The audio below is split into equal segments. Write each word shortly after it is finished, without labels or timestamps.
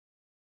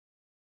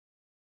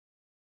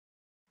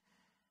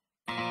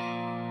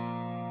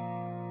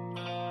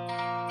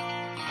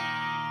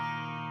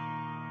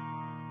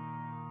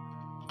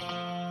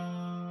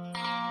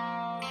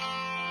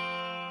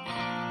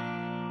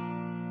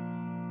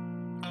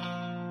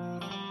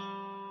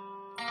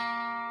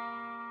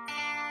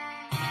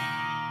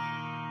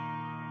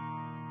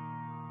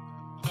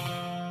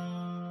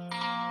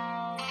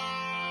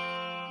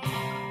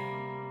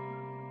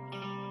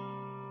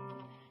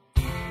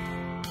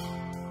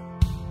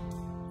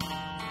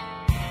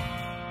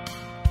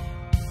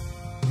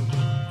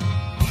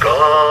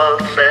God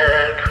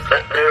said,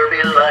 "Let there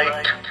be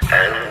light,"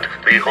 and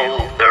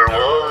behold, there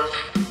was.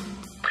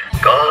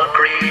 God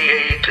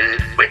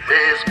created with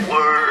His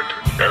word,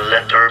 the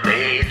letter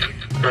Beit,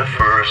 the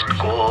first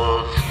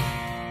cause.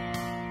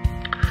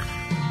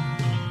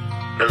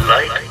 The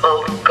light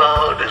of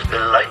God is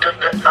the light of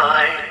the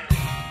eye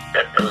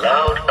that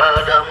allowed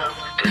Adam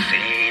to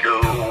see the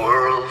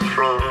world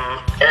from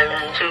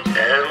end to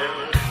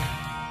end.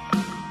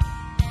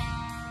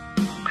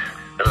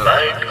 The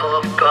light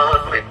of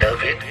God made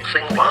David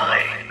sing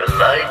why. The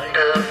light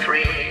the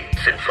three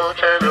sinful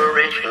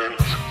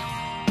generations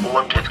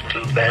wanted to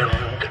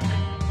bend.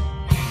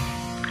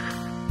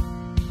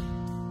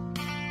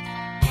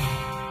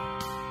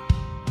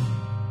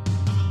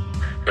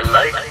 The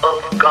light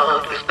of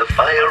God is the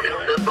fire in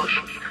the bush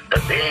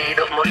that made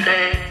of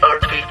Moshe our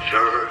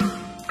teacher.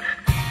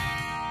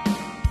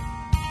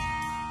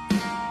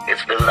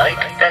 It's the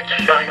light that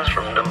shines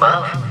from the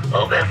mouth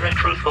of every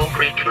truthful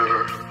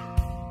creature.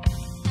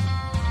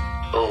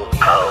 Oh,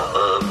 how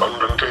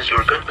abundant is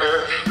your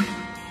goodness,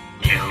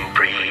 you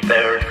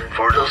prepared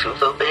for those who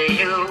obey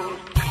you.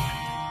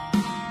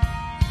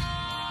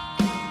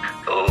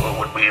 Oh,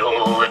 when we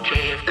all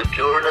achieve the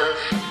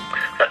pureness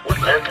that would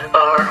let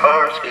our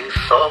hearts be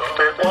soft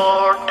and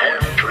warm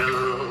and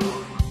true.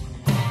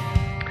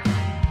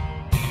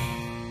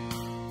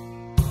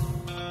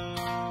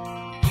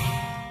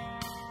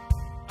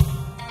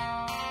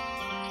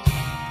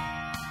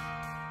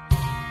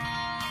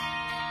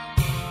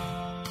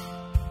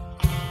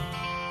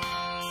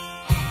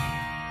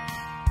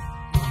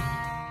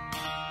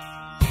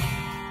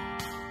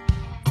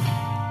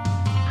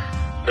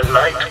 The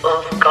light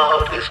of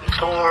God is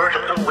stored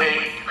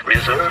away,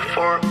 reserved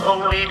for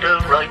only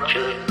the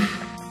righteous.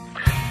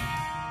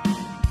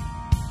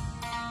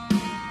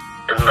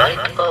 The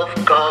night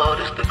of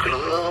God is the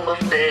gloom of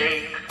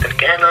day that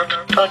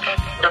cannot touch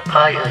the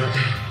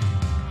pious.